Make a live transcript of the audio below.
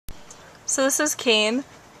So this is Kane.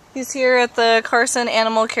 He's here at the Carson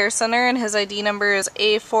Animal Care Center and his ID number is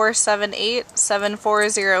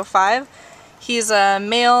A4787405. He's a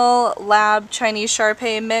male lab Chinese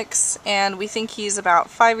Sharpei mix and we think he's about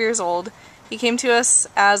 5 years old. He came to us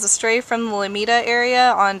as a stray from the Lomita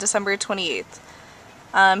area on December 28th.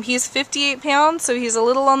 He's 58 pounds, so he's a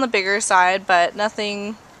little on the bigger side, but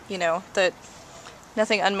nothing,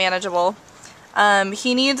 nothing unmanageable.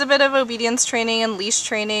 He needs a bit of obedience training and leash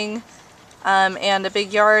training. And a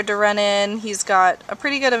big yard to run in. He's got a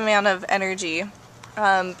pretty good amount of energy,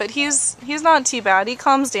 but he's not too bad. He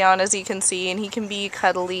calms down, as you can see, and he can be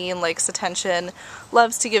cuddly and likes attention,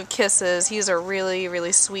 loves to give kisses. He's a really,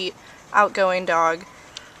 really sweet, outgoing dog.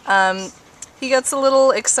 He gets a little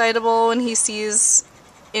excitable when he sees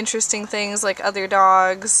interesting things like other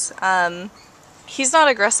dogs. He's not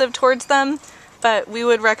aggressive towards them, but we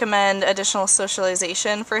would recommend additional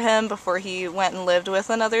socialization for him before he went and lived with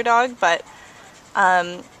another dog, but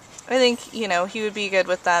I think, he would be good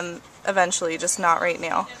with them eventually, just not right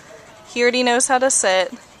now. He already knows how to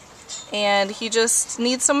sit, and he just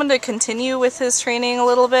needs someone to continue with his training a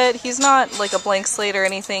little bit. He's not like a blank slate or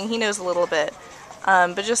anything, he knows a little bit,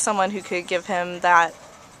 but just someone who could give him that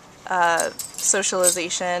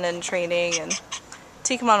socialization and training and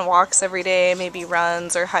take him on walks every day, maybe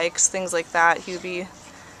runs or hikes, things like that. He would be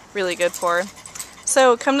really good for.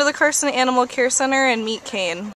 So come to the Carson Animal Care Center and meet Kane.